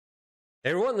Hey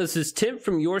everyone, this is Tim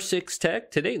from YourSixTech.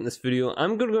 Today in this video,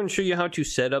 I'm going to go and show you how to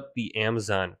set up the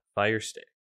Amazon Fire Stick.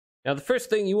 Now the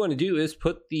first thing you want to do is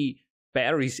put the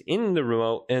batteries in the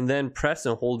remote and then press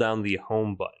and hold down the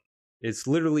home button. It's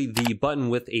literally the button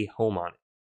with a home on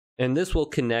it. And this will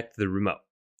connect the remote.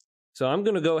 So I'm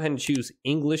going to go ahead and choose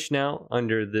English now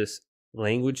under this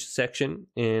language section,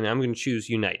 and I'm going to choose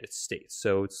United States.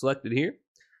 So it's selected here.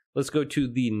 Let's go to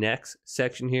the next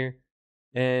section here.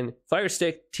 And Fire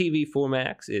Stick TV 4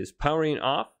 Max is powering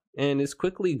off and is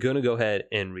quickly going to go ahead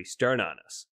and restart on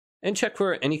us. And check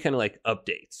for any kind of like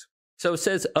updates. So it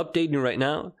says updating right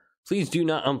now. Please do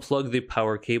not unplug the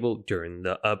power cable during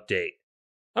the update.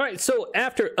 Alright, so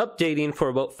after updating for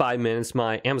about 5 minutes,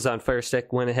 my Amazon Fire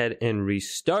Stick went ahead and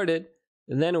restarted.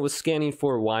 And then it was scanning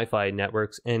for Wi-Fi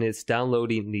networks and it's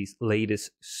downloading the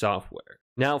latest software.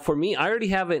 Now for me, I already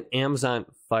have an Amazon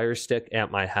Fire Stick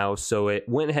at my house, so it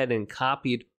went ahead and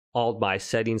copied all my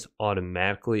settings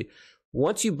automatically.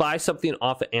 Once you buy something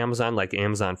off of Amazon, like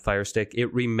Amazon Fire Stick,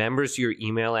 it remembers your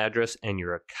email address and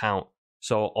your account,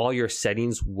 so all your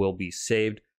settings will be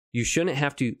saved. You shouldn't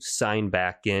have to sign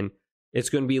back in. It's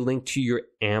going to be linked to your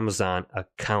Amazon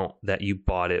account that you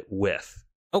bought it with.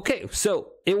 Okay,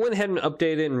 so it went ahead and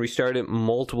updated and restarted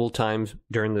multiple times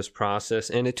during this process,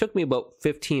 and it took me about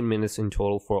 15 minutes in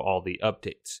total for all the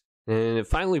updates. And it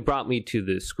finally brought me to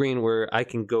the screen where I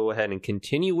can go ahead and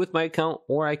continue with my account,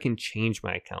 or I can change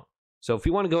my account. So if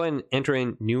you want to go ahead and enter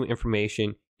in new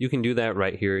information, you can do that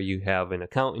right here. You have an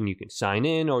account and you can sign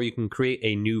in, or you can create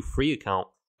a new free account.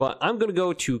 But I'm going to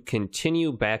go to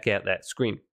continue back at that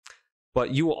screen.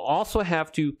 But you will also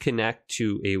have to connect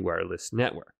to a wireless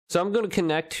network. So I'm going to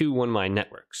connect to one of my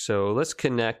networks. So let's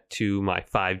connect to my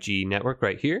 5G network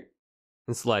right here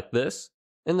and select this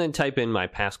and then type in my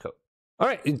passcode. All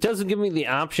right, it doesn't give me the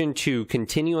option to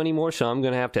continue anymore, so I'm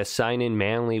going to have to sign in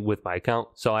manually with my account.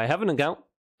 So I have an account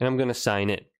and I'm going to sign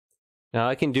in. Now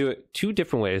I can do it two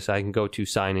different ways. I can go to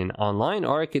sign in online,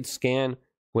 or I could scan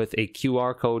with a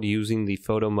QR code using the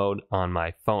photo mode on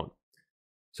my phone.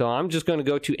 So I'm just going to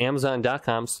go to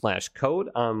amazon.com/code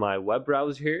on my web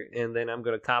browser here, and then I'm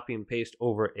going to copy and paste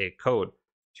over a code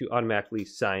to automatically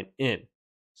sign in.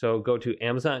 So go to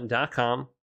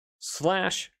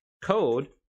amazon.com/code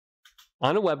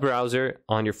on a web browser,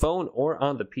 on your phone, or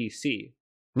on the PC.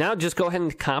 Now just go ahead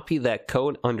and copy that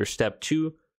code under step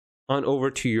 2 on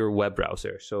over to your web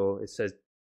browser. So it says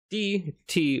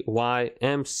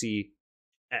DTYMCX.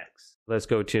 Let's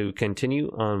go to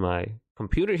continue on my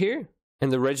computer here.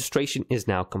 And the registration is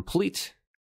now complete.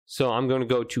 So I'm going to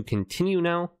go to continue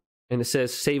now. And it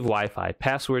says save Wi-Fi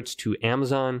passwords to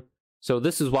Amazon. So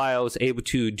this is why I was able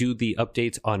to do the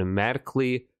updates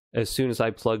automatically as soon as I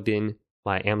plugged in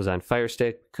my Amazon Fire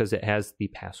Stick, because it has the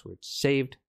password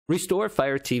saved. Restore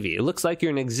Fire TV. It looks like you're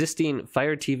an existing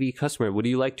Fire TV customer. Would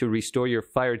you like to restore your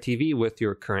Fire TV with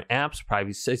your current apps,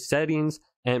 privacy settings,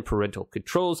 and parental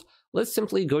controls? Let's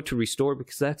simply go to restore,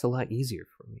 because that's a lot easier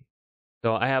for me.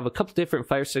 So I have a couple different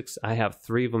Fire Sticks. I have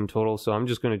 3 of them total. So I'm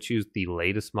just going to choose the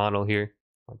latest model here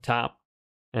on top.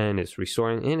 And it's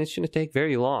restoring, and it shouldn't take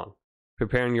very long.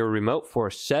 Preparing your remote for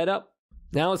setup.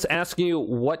 Now it's asking you,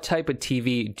 what type of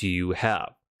TV do you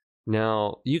have?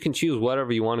 Now you can choose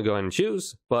whatever you want to go ahead and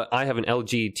choose, but I have an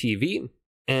LG TV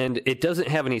and it doesn't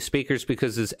have any speakers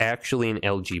because it's actually an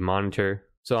LG monitor.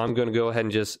 So I'm going to go ahead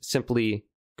and just simply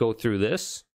go through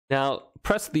this. Now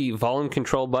press the volume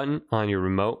control button on your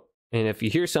remote. And if you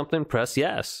hear something, press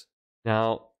yes.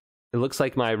 Now, it looks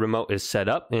like my remote is set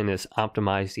up and is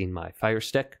optimizing my Fire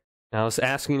Stick. Now, it's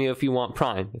asking you if you want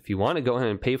Prime. If you want to, go ahead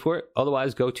and pay for it.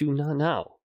 Otherwise, go to Not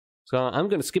Now. So I'm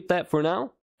going to skip that for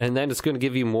now. And then it's going to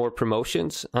give you more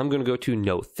promotions. I'm going to go to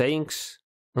No Thanks,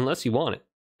 unless you want it.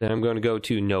 Then I'm going to go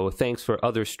to No Thanks for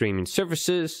other streaming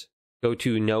services. Go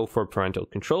to No for parental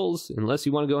controls, unless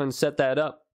you want to go ahead and set that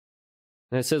up.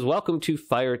 And it says, Welcome to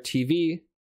Fire TV.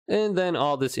 And then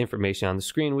all this information on the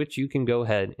screen, which you can go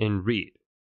ahead and read.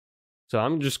 So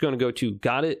I'm just going to go to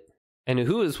Got It. And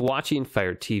who is watching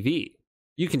Fire TV?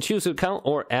 You can choose an account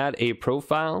or add a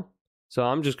profile. So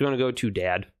I'm just going to go to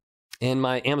Dad. And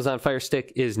my Amazon Fire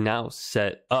Stick is now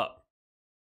set up.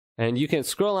 And you can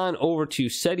scroll on over to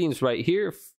settings right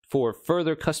here for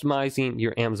further customizing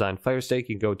your Amazon Fire Stick.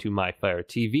 You can go to My Fire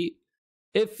TV.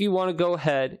 If you want to go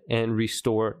ahead and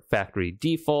restore factory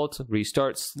defaults,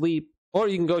 restart sleep, or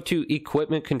you can go to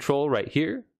equipment control right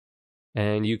here,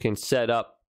 and you can set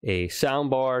up a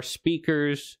soundbar,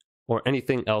 speakers, or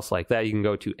anything else like that. You can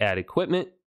go to add equipment,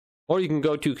 or you can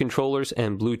go to controllers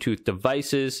and Bluetooth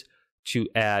devices to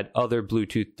add other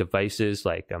Bluetooth devices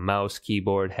like a mouse,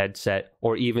 keyboard, headset,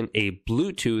 or even a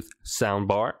Bluetooth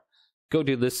soundbar. Go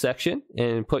to this section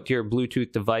and put your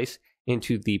Bluetooth device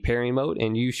into the pairing mode,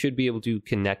 and you should be able to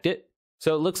connect it.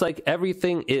 So it looks like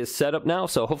everything is set up now.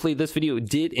 So hopefully this video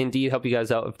did indeed help you guys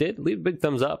out. If it did, leave a big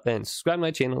thumbs up and subscribe to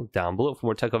my channel down below for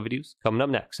more tech videos coming up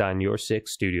next on Your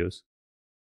Six Studios.